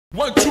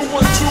1 2 1 2.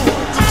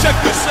 So check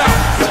this out.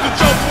 It's the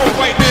jump rope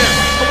right now.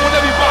 I want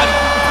everybody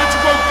to put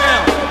your work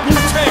down.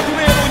 Wu-Tang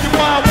Clan on your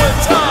mind one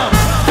time.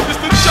 It's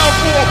the jump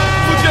rope.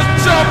 So just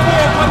jump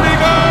off, my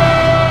nigga.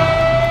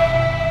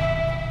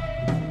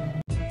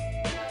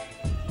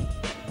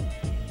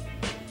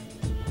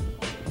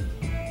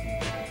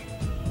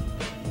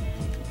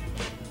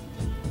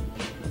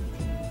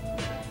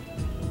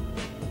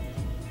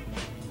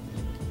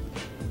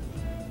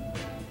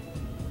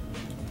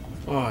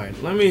 Alright,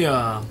 let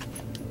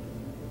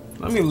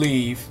me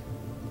leave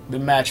the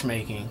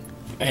matchmaking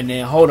and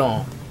then hold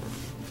on.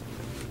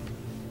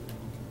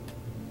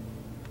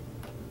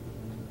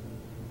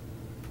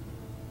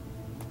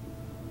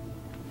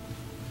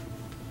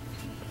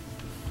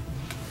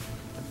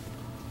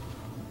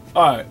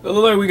 Alright, it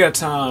looks like we got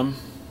time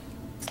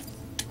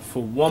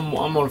for one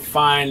more. I'm gonna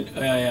find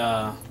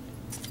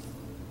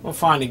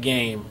a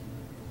game.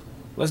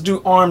 Let's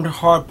do Armed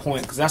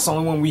Hardpoint because that's the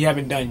only one we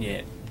haven't done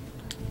yet.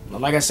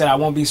 Like I said, I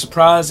won't be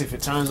surprised if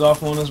it turns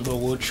off on us, but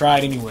we'll try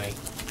it anyway.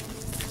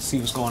 See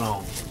what's going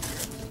on.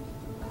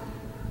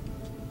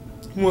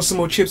 You want some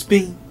more chips,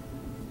 Bean?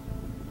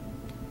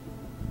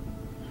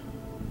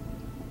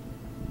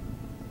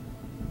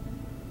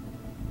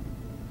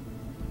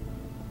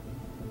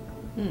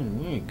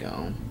 There you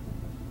go.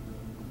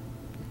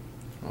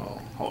 Oh,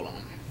 hold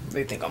on.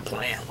 They think I'm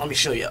playing. Let me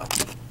show y'all.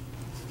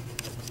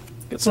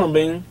 Get some,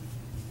 Bean.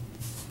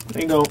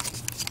 There you go.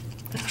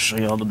 I'll show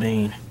y'all the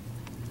Bean.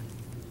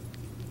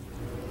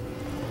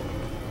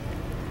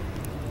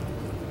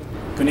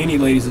 Panini,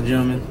 ladies and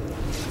gentlemen,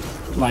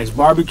 likes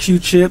barbecue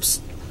chips,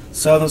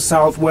 southern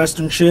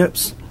southwestern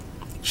chips.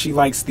 She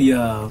likes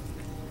the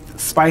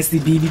spicy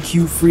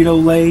BBQ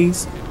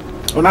Frito-Lays.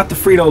 Well, not the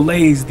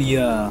Frito-Lays,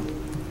 the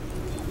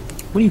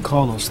what do you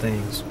call those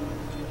things?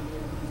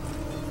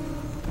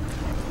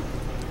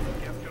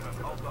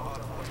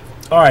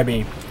 Alright,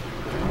 Bean.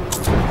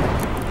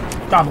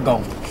 Time to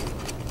go.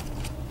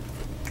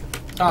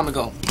 Time to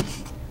go.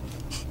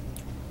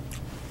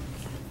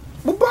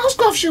 Well,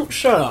 stuff, shoot.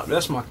 Shut up.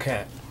 That's my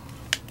cat.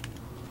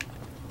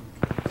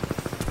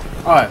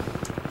 Alright.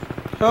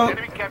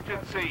 Enemy captured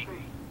C.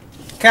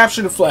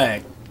 Capture the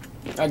flag.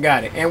 I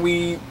got it. And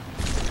we...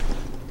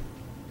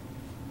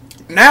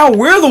 Now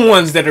we're the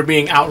ones that are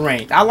being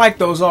outranked. I like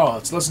those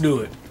odds. Let's do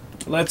it.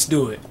 Let's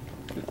do it.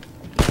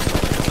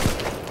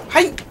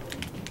 Hey.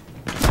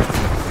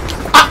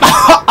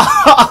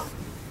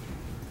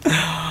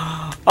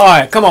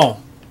 Alright, come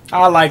on.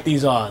 I like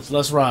these odds.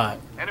 Let's ride.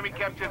 Enemy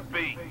captured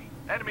B.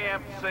 Enemy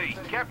MC.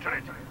 Capture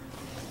it.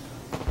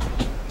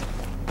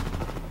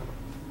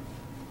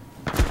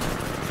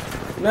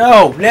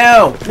 No,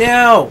 no,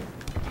 no.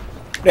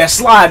 That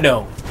slide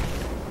though.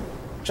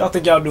 What y'all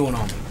think y'all doing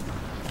on me?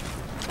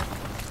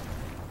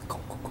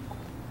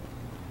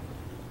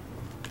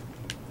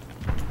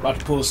 About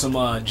to pull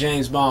some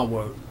James Bond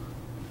work.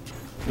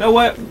 You know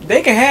what?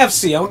 They can have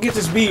C. I'm gonna get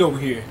this B over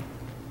here.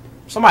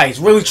 Somebody's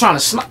really trying to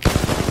snipe.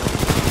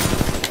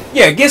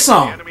 Yeah, get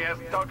some. The enemy has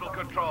total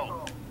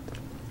control.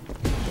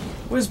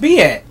 Where's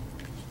B at?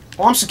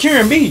 Oh, I'm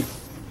securing B.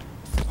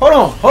 Hold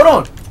on, hold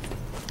on.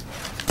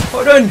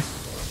 Hold on.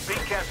 B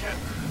captured.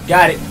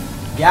 Got it.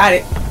 Got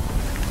it.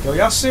 Yo,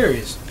 y'all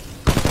serious?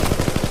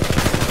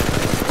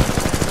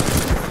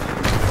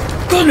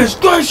 Goodness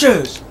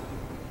gracious!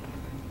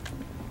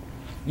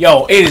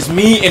 Yo, it is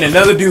me and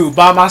another dude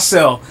by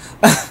myself.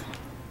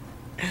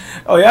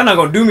 Oh, y'all not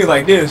gonna do me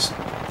like this.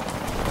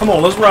 Come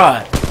on, let's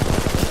ride.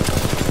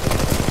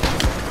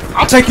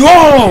 I'll take you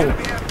on!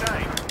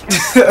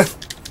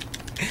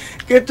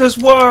 Get this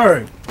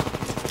word.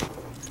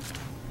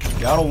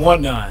 Y'all don't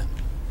want none.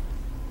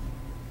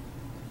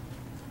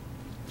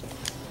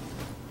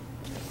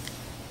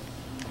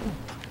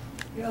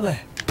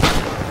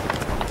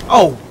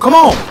 Oh, come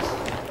on.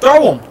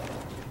 Throw him.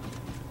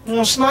 You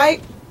want to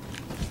snipe?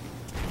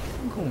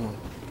 Come on.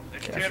 They're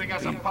tearing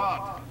us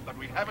apart, but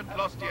we haven't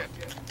lost yet.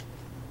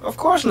 Of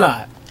course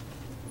not.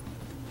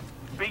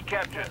 B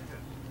captured.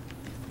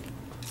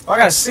 I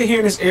gotta sit here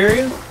in this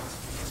area?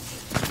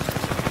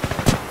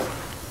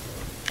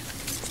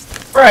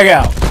 Frag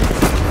out.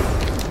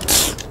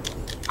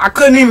 I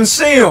couldn't even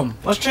see him.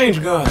 Let's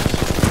change guns.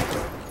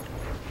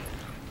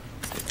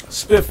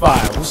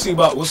 Spitfire. We'll see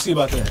about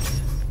that.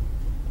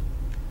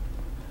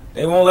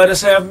 They won't let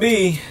us have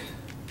B.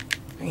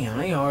 Damn,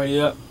 they already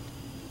up.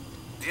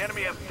 The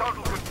enemy has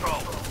total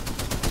control.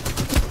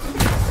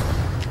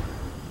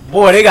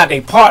 Boy, they got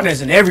their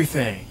partners and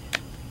everything.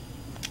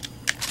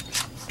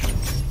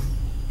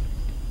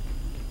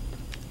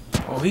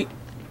 Oh, he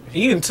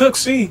even took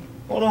C.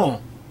 Hold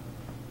on.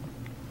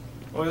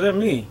 Or is that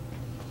me?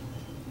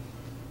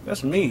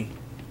 That's me.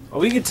 Oh,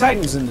 we get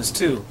Titans in this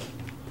too.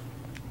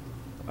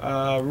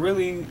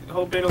 Really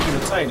hope they don't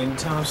get a Titan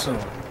anytime soon.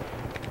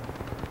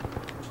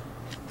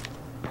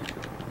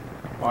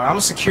 Alright, I'm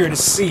gonna secure the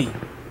C.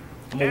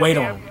 I'm gonna wait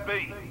on him.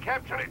 B.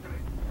 Capture it.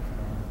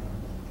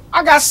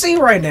 I got C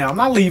right now. I'm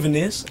not leaving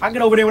this. I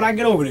get over there when I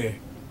get over there.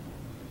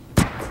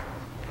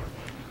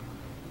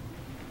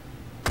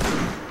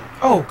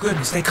 Oh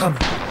goodness, they coming.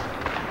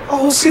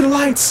 Oh, see the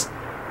lights.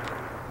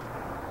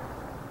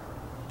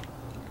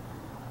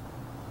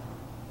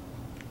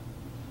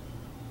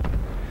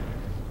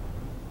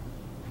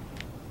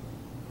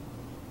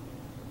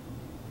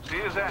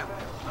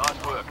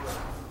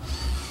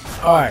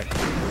 Alright.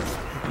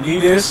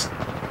 Need this?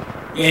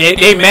 Yeah,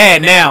 they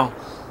mad now.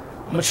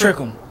 I'm gonna trick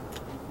them.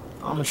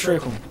 I'm gonna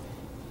trick them.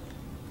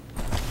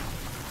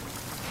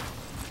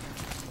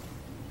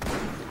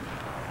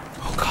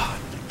 Oh god.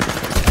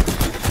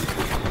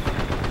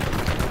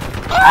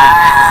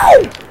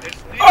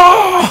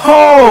 Oh!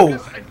 Oh!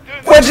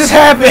 What just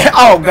happened?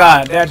 Oh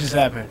god, that just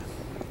happened.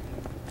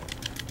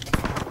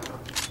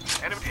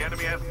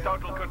 Enemy has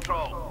total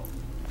control.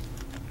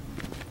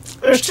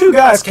 There's 2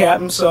 guys,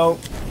 Captain, so,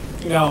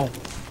 you know,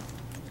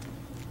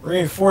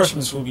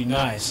 reinforcements will be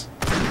nice.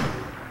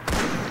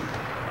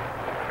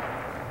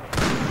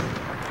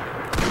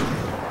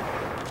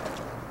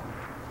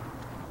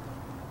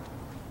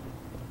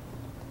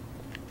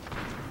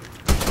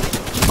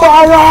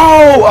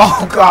 Borrow!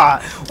 Oh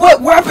god,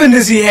 what weapon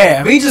does he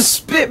have? He just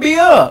spit me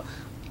up.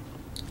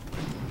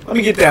 Let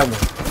me get that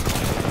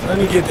one. Let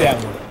me get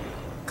that one.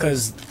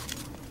 Cause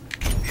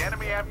The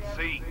enemy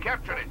MC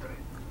captured it.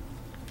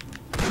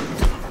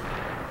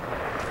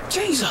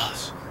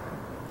 Jesus.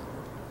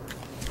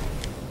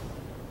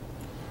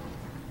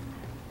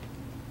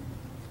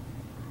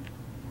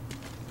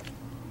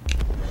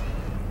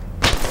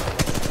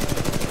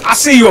 I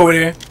see you over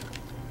there.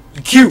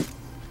 You cute.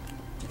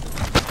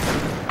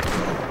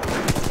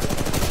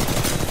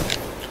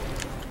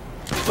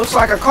 Looks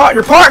like I caught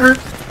your partner.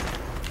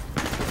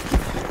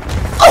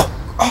 Oh,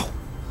 oh.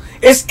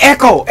 It's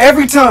Echo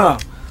every time.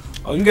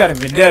 Oh, you got a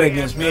vendetta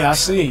against me, I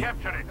see.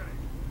 Captured it.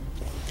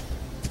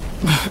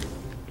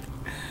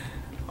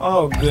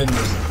 Oh,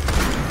 goodness.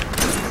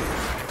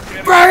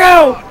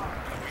 Brago!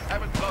 We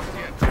haven't lost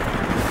yet.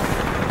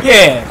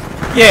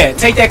 Yeah, yeah,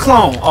 take that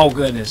clone. Oh,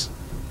 goodness.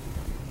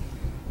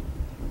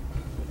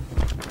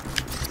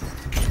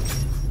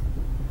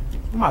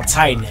 Where my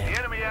Titan The at?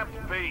 enemy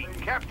MC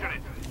captured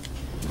it.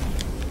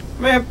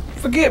 Man,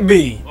 forget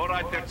B. All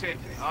right, that's it.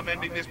 I'm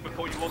ending this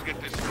before you all get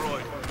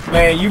destroyed.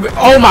 Man, you.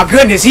 Oh my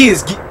goodness, he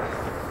is.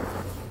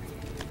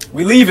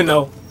 We leaving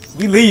though.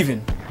 We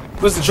leaving.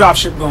 Where's the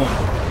dropship going?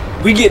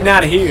 We getting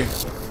out of here.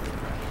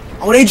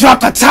 Oh, they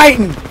dropped a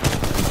Titan.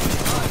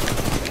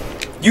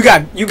 You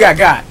got. You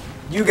got.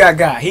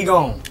 He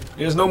gone.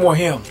 There's no more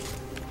him.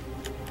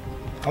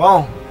 Come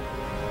on.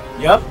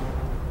 Yep.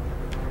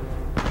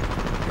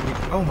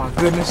 Oh my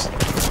goodness.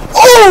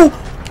 Oh!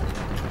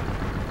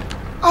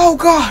 Oh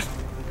god.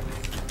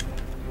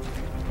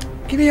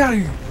 Get me out of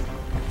here.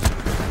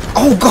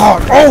 Oh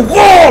god. Oh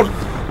god.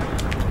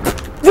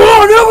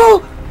 Whoa,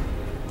 nigga.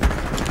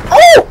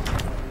 Oh!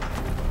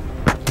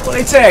 Well,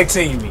 they tag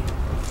team me.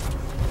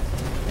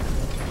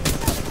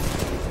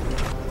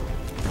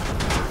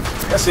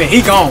 That's it.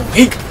 He gone.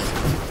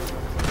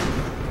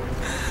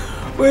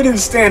 We didn't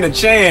stand a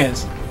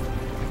chance.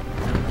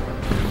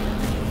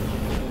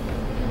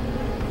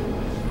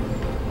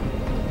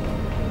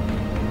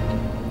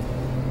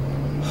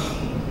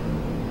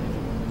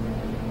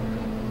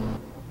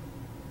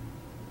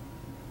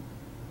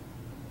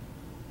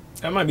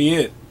 That might be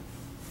it.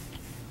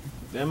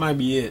 That might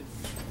be it.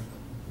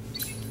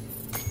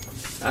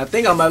 I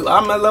think I'm at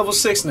level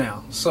 6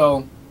 now.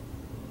 So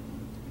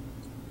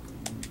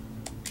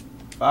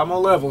 5 more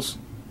levels.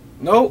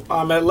 Nope,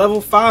 I'm at level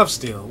 5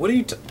 still. What are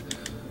you?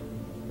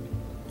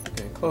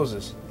 Okay, close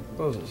this.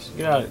 Close this.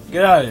 Get out of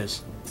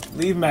this.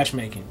 Leave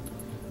matchmaking.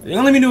 You're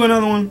gonna let me do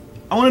another one.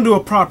 I want to do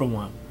a proper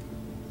one.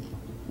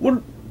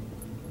 What?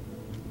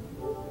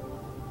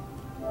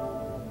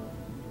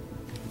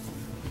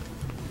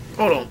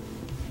 Hold on.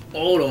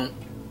 Hold on.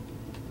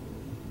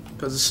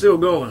 Because it's still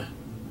going.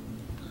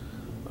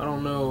 I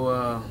don't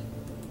know,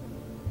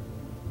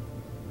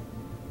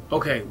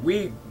 okay,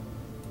 we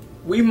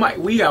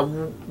got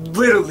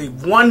literally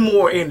one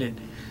more in it.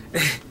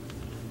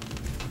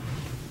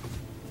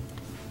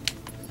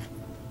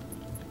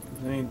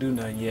 We ain't do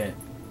nothing yet.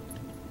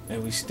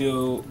 And we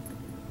still...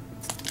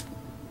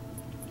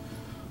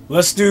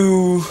 Let's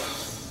do...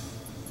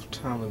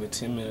 Time limit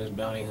 10 minutes,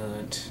 bounty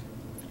hunt.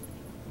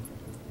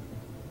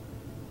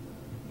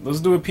 Let's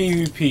do a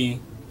PvP.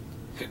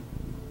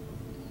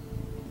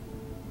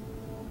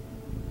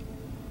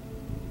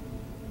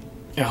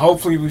 And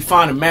hopefully we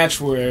find a match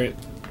where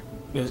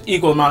there's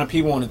equal amount of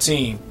people on the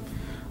team.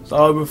 So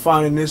all I've been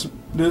finding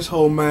this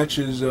whole match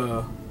is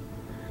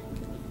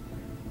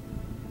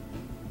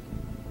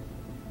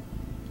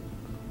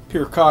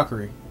pure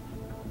cockery.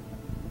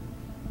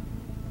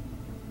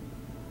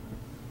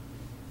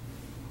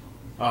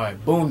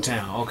 Alright,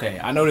 Boomtown. Okay,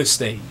 I know this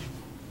stage.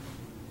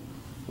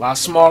 A lot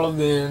smaller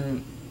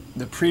than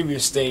the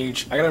previous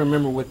stage. I gotta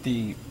remember what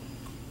the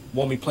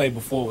one we played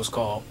before was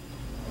called.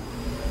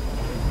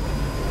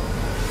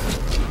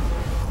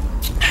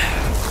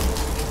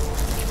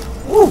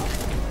 Woo!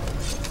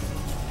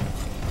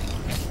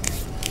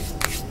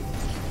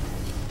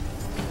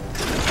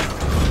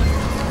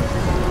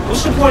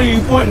 What's the point of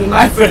you pointing the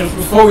knife at us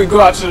before we go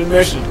out to the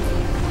mission?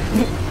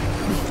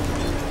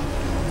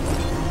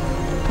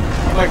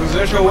 Like, was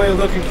that your way of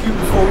looking cute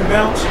before we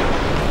bounce?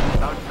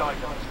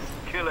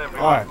 Kill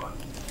everyone. Alright.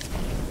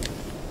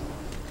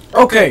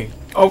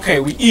 Okay,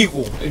 we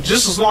equal.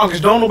 Just as long as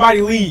don't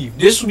nobody leave.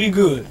 This will be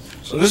good.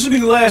 As So this will be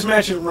the last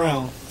match of the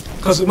round.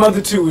 Because the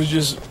other two was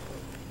just...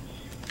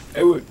 I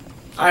didn't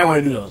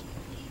want to do those.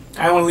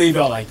 I didn't want to leave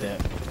y'all like that.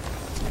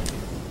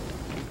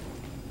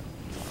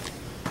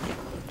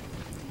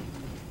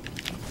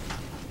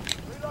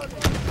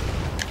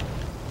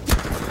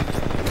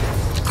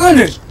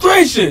 Goodness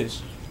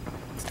gracious!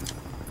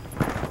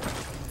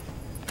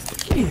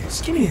 Give me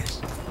this, give me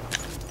this.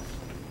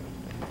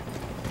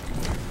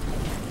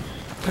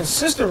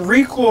 Consistent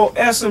recoil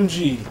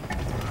SMG.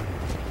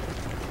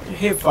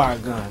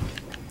 Hipfire gun.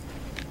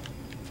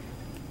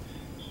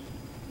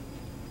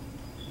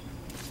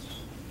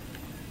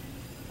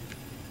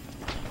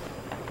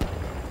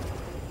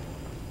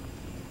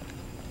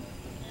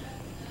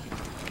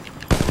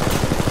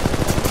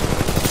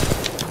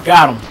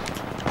 Got him.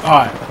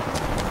 Alright.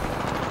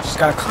 Just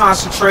gotta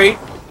concentrate.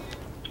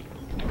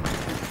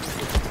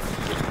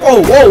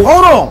 Whoa, whoa,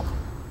 hold on.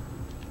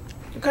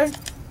 Okay.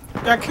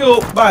 Got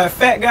killed by a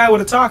fat guy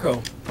with a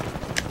taco.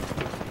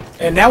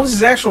 And that was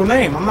his actual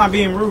name. I'm not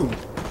being rude.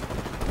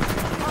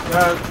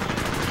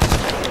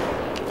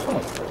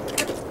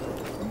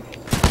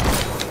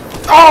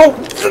 Oh,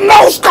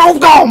 no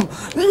scoped him!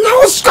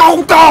 No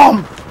scoped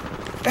him!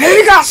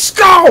 He got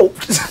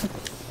scoped!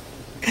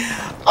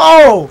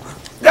 Oh,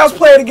 that was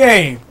play of the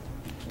game.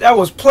 That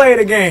was play of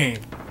the game.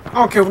 I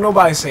don't care what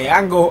nobody say. I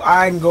can go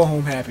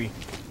home happy.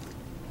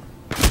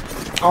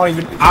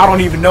 I don't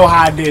even know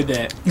how I did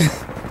that.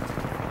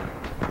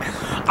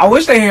 I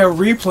wish they had a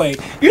replay.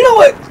 You know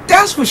what?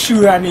 That's what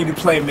shooter I need to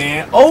play,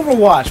 man.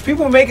 Overwatch.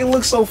 People make it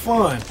look so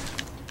fun.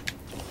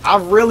 I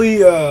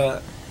really,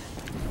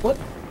 what?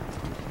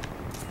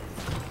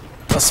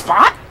 A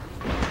spot?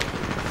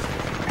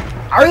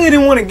 I really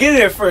didn't want to get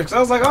it at first. 'Cause I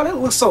was like, oh, that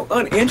looks so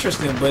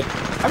uninteresting. But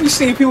have you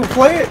seen people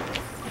play it?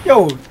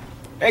 Yo,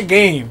 that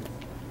game.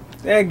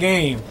 That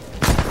game.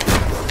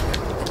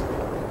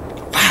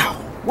 Wow.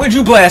 What'd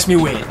you blast me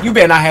with? You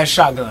better not have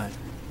shotgun.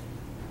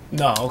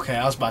 No, okay,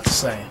 I was about to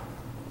say.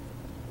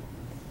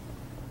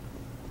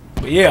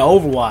 But yeah,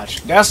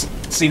 Overwatch. That's a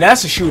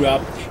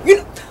shootout. You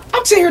know,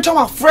 I'm sitting here talking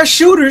about fresh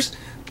shooters.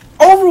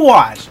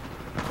 Overwatch.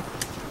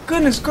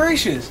 Goodness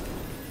gracious.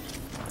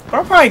 But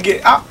I'll probably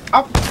get. How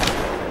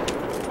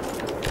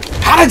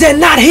did that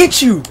not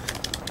hit you?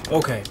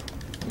 Okay.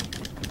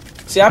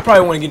 See, I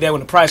probably want to get that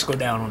when the price go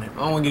down on it. I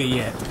don't want to get it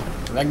yet.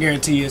 I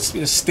guarantee you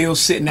it's still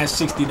sitting at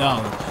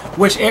 $60.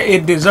 Which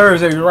it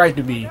deserves every right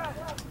to be.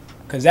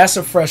 Because that's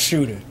a fresh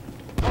shooter.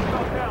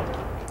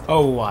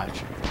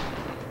 Overwatch.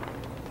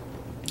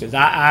 Because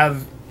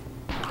I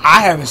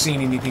haven't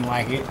seen anything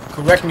like it.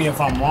 Correct me if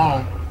I'm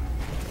wrong.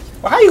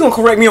 Well, how you going to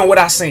correct me on what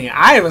I seen?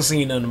 I haven't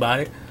seen nothing about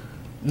it.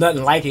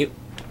 Nothing like it.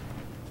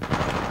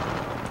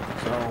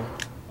 So,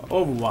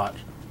 Overwatch.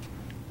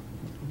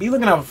 Be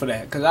looking out for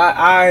that. Because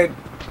I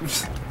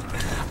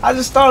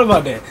just thought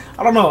about that.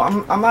 I don't know.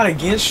 I'm not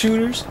against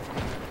shooters.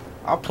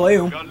 I'll play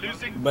them.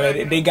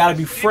 But they got to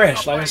be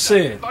fresh, like I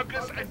said.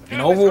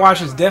 And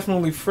Overwatch is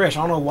definitely fresh.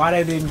 I don't know why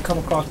that didn't come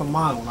across my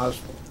mind when I was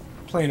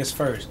playing this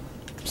first.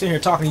 I'm sitting here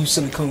talking to you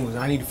silly coons.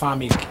 I need to find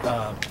me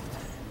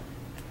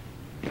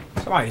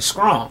somebody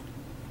strong.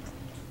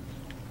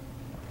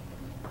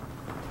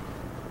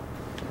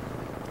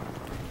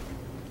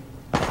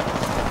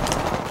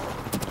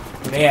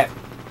 Where they at?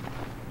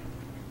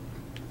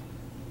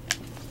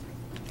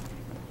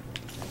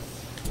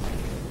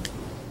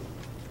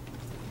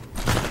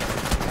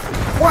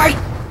 What?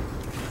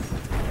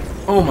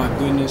 Oh my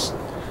goodness.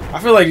 I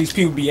feel like these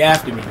people be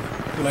after me.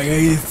 They're like,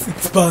 hey,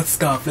 it's Bud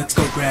Scuff, let's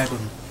go grab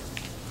him.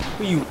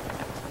 Who you?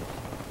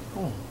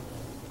 Oh.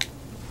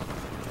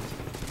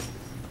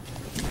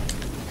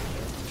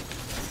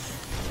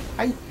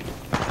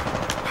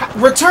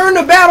 Return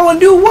to battle and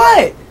do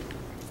what?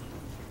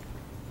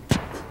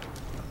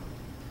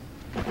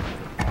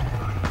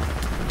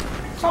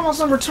 Talking about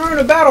some return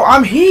to battle.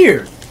 I'm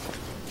here.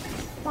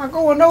 I'm not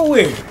going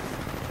nowhere.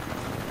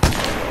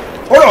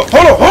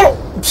 Hold on.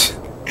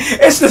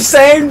 It's the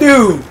same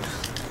dude.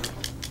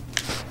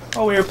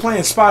 Oh, we were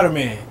playing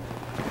Spider-Man.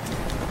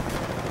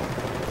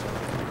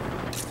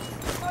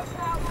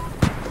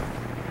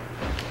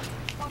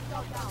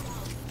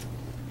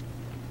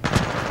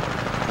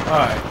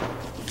 Alright.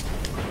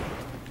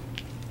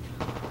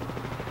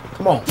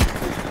 Come on.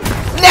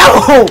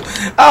 No!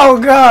 Oh,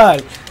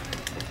 God.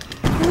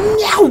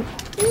 No!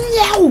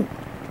 No!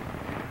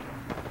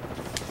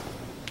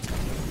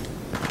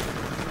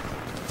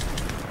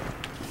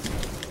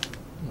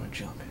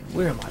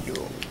 Where am I doing?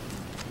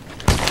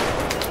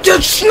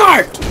 Get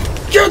snarked!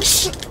 Get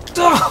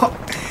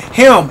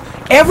him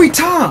every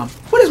time.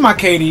 What is my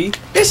KD?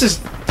 This is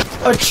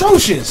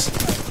atrocious.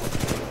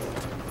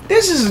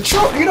 This is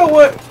atrocious. You know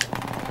what?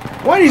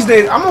 One of these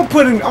days, I'm gonna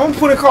put in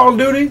Call of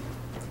Duty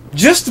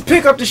just to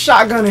pick up the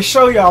shotgun and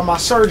show y'all my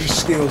surgery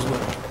skills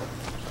with it.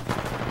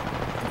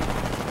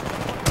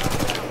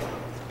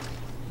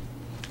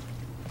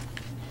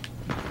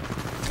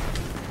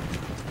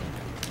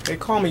 They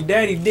call me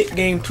Daddy Dick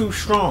Game Too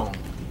Strong.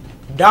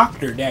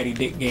 Dr. Daddy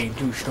Dick Game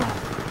Too Strong.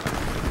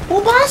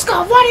 Well,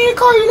 Bosco, why did he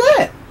call you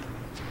that?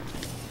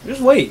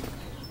 Just wait.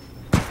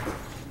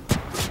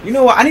 You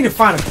know what? I need to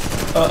find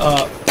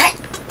a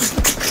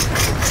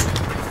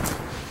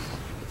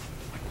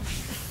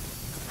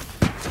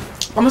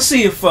I'm gonna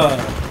see if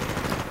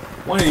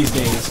one of these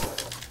days,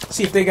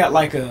 see if they got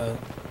like a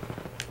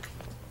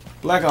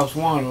Black Ops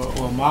 1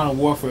 or Modern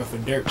Warfare for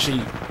dirt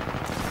cheap.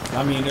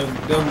 I mean,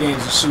 those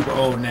games are super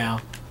old now,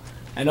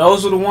 and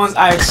those were the ones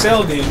I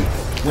excelled in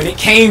when it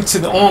came to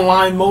the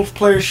online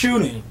multiplayer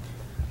shooting.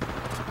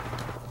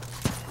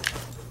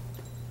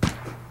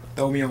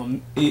 Throw me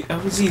on. It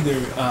was either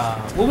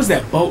what was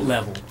that boat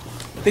level?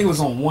 I think it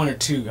was on 1 or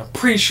 2. I'm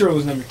pretty sure it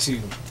was number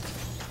 2.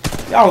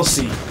 Y'all will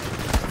see.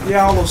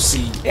 Y'all will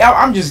see.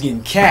 I'm just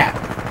getting capped.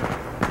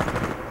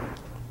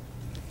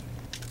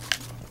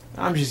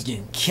 I'm just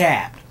getting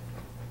capped.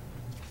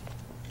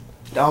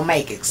 Don't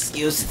make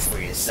excuses for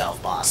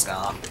yourself,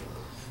 Bosco.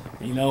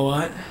 You know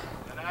what?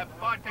 And they're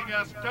fighting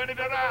us, turn it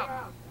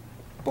around.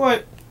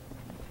 Boy,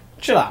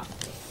 chill out.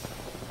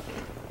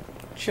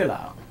 Chill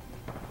out.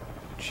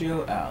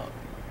 Chill out.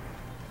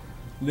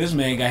 This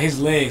man got his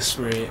legs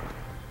spread.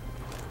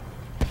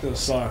 I feel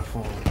sorry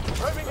for him.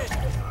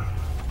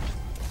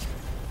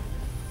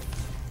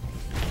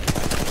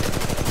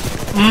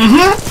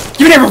 Mm-hmm.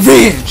 Give me that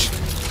revenge.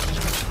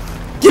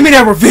 Give me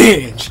that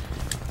revenge.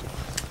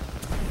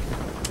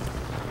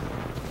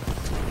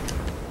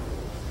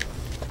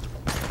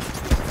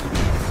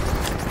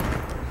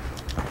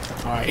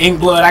 Alright,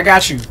 Inkblood, I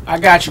got you. I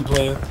got you,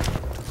 player.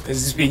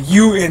 Cause it's been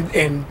you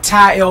and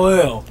Ty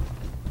LL.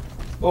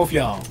 Both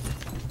y'all.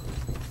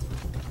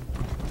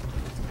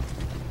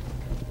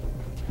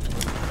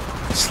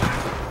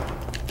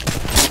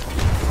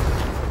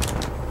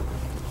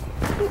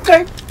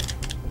 Okay.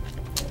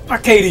 My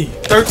KD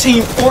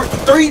 13,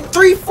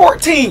 3,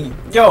 14.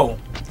 Yo,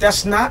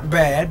 that's not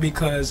bad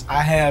because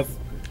I have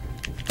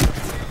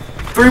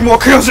 3 more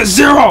kills at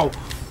 0.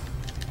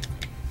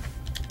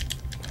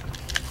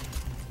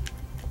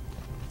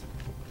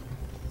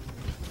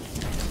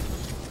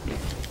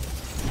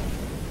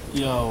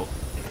 Yo,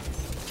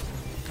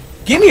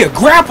 give me a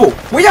grapple.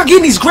 Where y'all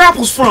getting these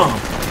grapples from?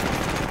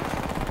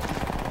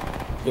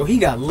 Yo, he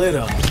got lit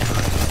up.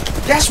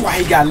 That's why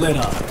he got lit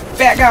up.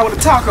 Fat guy with a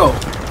taco.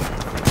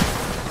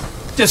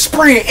 Just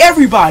spraying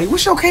everybody.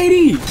 What's your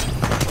KD?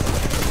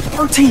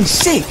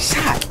 13-6.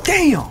 God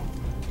damn.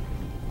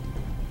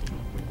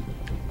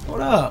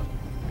 Hold up.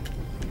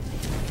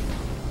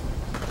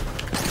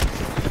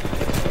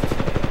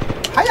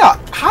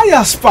 How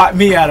y'all spot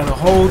me out of the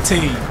whole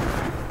team?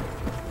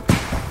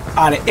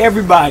 Out of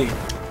everybody.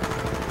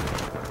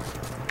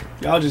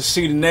 Y'all just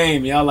see the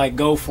name. Y'all like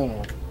go for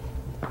him.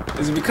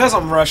 Is it because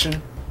I'm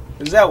Russian?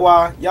 Is that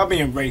why? Y'all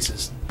being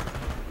racist.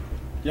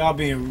 Y'all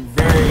being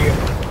very...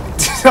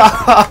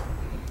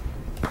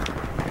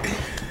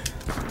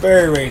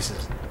 very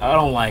racist. I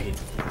don't like it.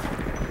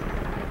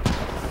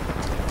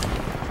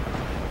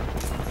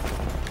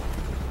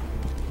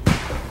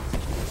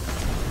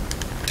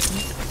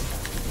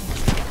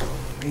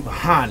 He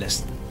behind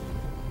us.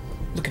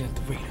 Looking at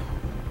the radar.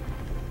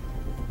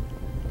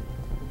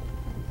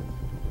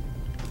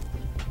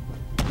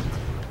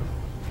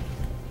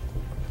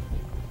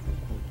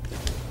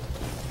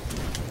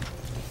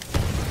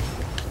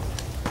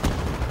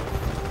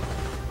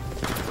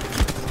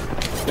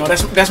 Yo,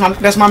 that's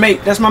my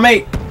mate. That's my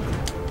mate.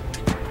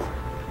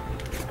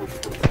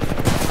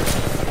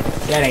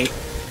 That ain't.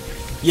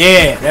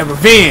 Yeah, that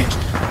revenge.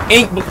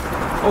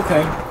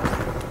 Okay.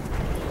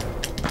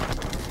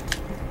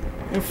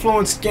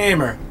 Influence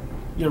gamer.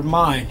 You're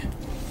mine.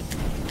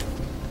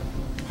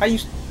 How you?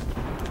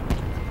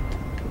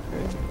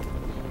 Okay.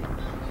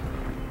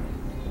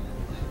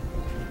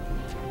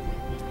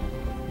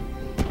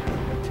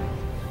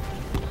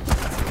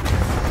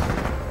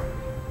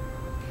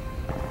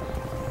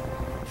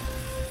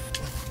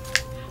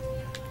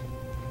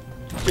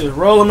 Just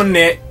roll him a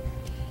net.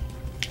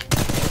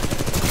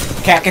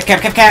 Cap. Pick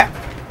it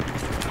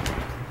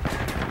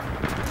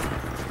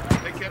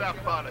up,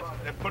 pilot.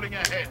 They're pulling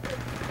ahead.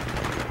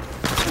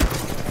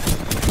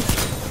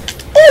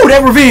 Ooh,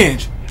 that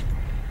revenge!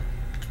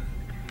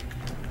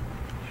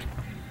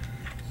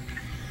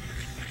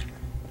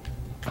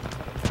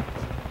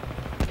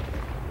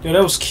 Yo,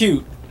 that was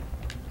cute.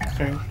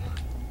 Okay.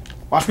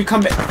 Watch me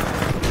come back.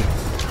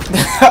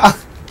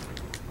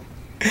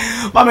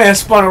 My man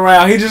spun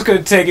around. He just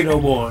couldn't take it no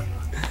more.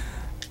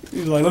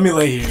 He's like, let me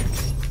lay here.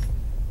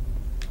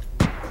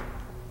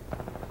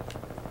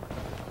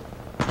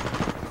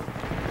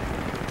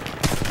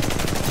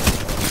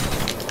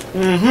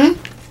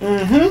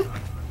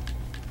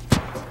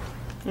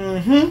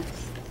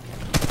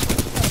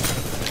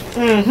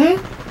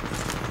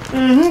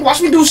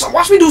 Watch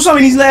me do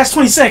something in these last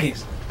 20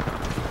 seconds.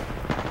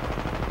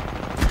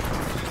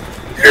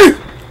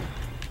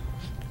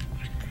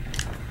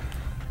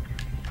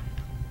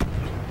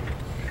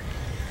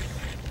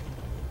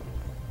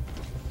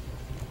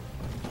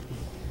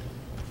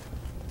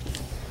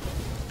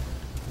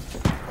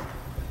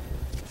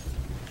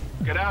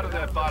 Get out of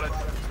there, pilot.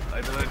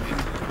 I don't need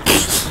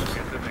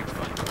get the next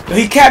one.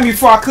 He capped me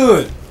before I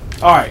could.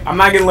 Alright, I'm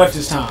not getting left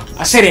this time.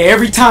 I say that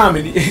every time,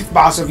 and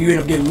boss, if you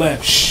end up getting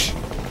left, shh.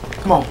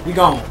 Come on, we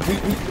gone.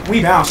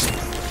 We bouncing.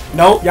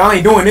 Nope, y'all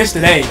ain't doing this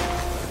today.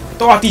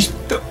 Throw out these.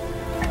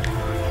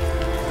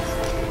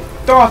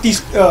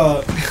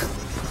 I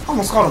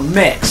almost called them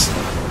mechs.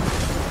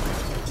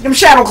 Them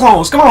shadow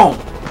clones. Come on.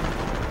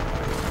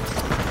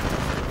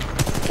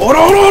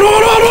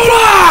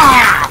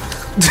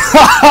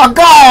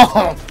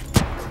 Go!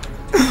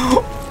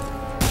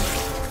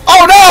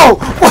 Oh no!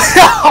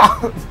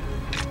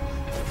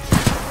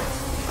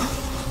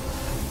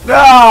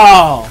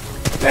 No!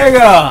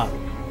 Nigga!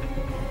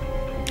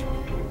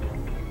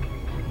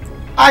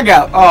 I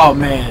got. Oh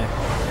man.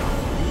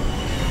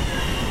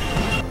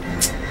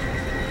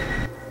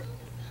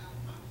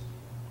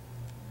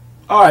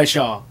 All right,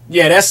 y'all.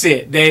 Yeah, that's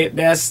it.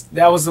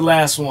 That was the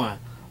last one.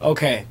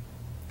 Okay.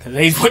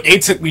 They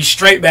took me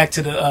straight back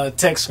to the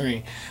text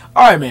screen.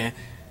 All right, man.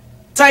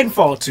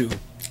 Titanfall 2.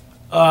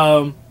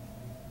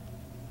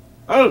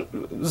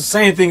 The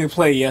same thing we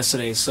played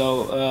yesterday.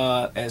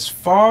 So as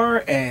far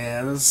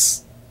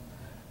as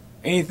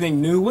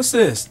anything new, what's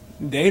this?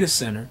 Data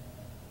center.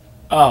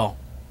 Oh,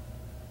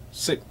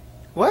 sick.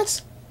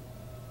 What?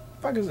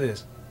 The fuck is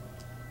this?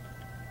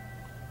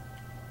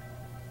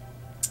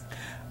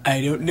 I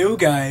don't know,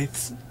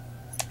 guys.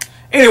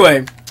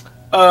 Anyway,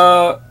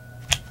 that's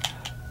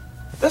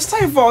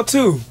Titanfall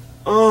 2.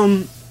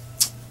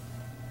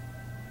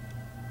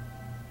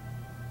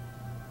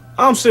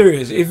 I'm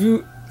serious. If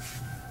you,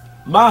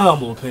 my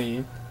humble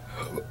opinion,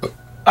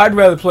 I'd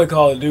rather play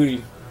Call of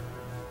Duty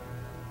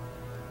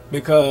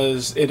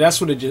because that's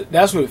what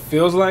it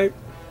feels like.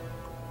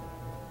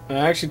 And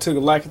I actually took a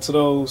liking to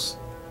those,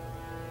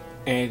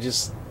 and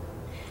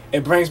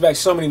it brings back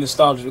so many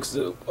nostalgia because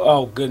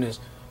oh goodness,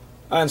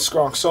 I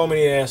unscronked so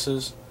many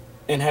asses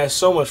and had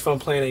so much fun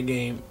playing that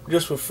game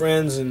just with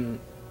friends and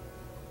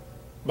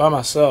by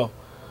myself.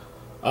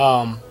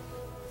 So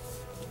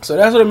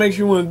that's what it makes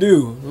you want to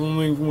do. It don't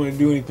make you want to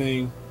do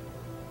anything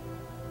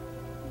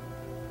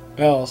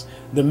else.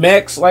 The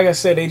mechs, like I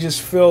said, they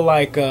just feel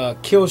like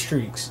kill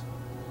streaks.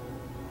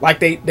 Like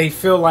they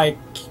feel like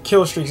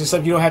kill streaks,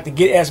 except you don't have to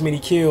get as many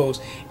kills.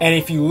 And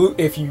if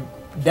you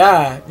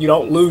die, you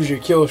don't lose your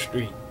kill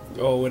streak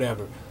or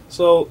whatever.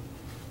 So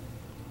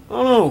I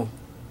don't know.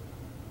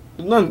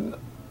 There's nothing.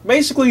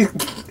 Basically,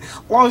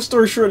 long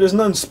story short, there's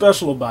nothing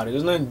special about it.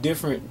 There's nothing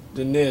different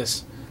than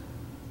this.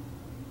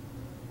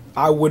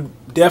 I would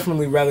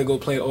definitely rather go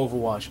play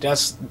Overwatch.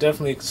 That's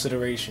definitely a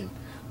consideration.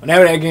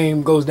 Whenever that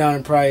game goes down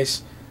in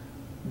price,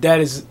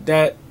 that's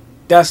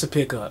a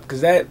pickup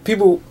because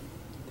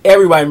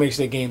everybody makes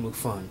their game look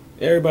fun.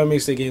 Everybody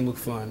makes their game look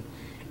fun,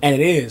 and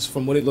it is,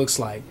 from what it looks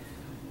like,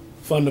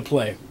 fun to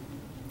play.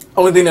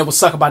 Only thing that would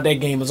suck about that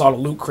game is all the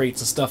loot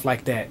crates and stuff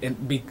like that,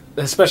 and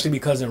especially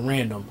because they're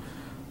random,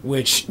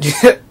 which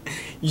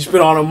you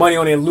spend all the money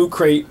on that loot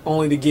crate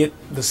only to get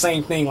the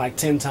same thing like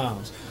 10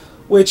 times,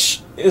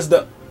 which is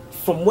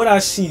from what I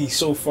see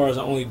so far is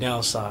the only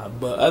downside.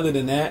 But other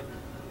than that,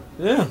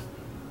 yeah,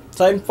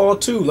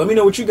 Titanfall 2. Let me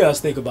know what you guys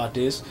think about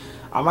this.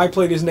 I might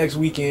play this next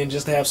weekend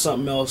just to have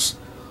something else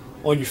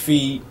on your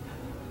feed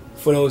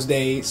for those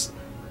days.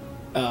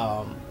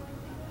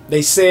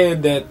 They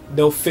said that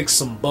they'll fix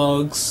some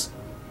bugs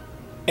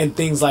and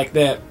things like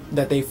that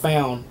they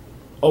found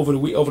over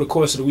the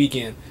course of the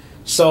weekend.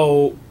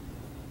 So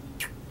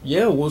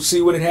yeah, we'll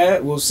see what it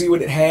had. We'll see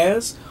what it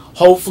has.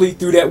 Hopefully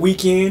through that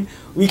weekend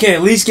we can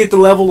at least get to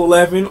level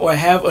 11 or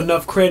have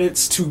enough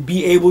credits to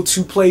be able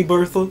to play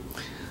Bertha.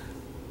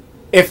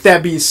 If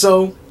that be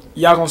so,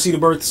 y'all gonna see the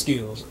Bertha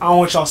skills. I don't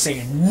want y'all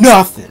saying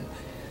nothing.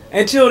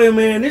 Until then,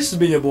 man, this has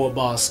been your boy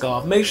Boss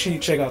Scoff. Make sure you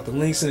check out the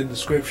links in the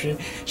description.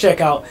 Check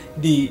out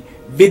the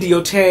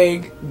video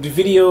tag, the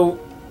video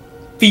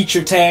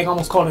feature tag. I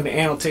almost called it an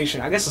annotation.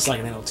 I guess it's like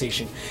an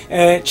annotation.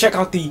 And check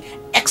out the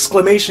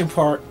exclamation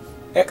point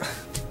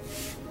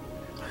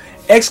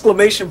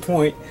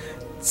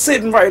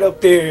sitting right up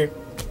there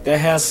that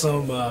has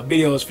some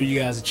videos for you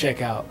guys to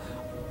check out.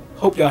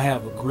 Hope y'all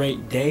have a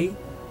great day,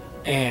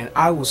 and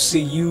I will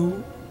see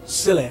you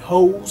silly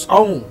hoes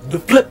on the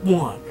flip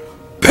one.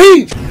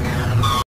 Peace!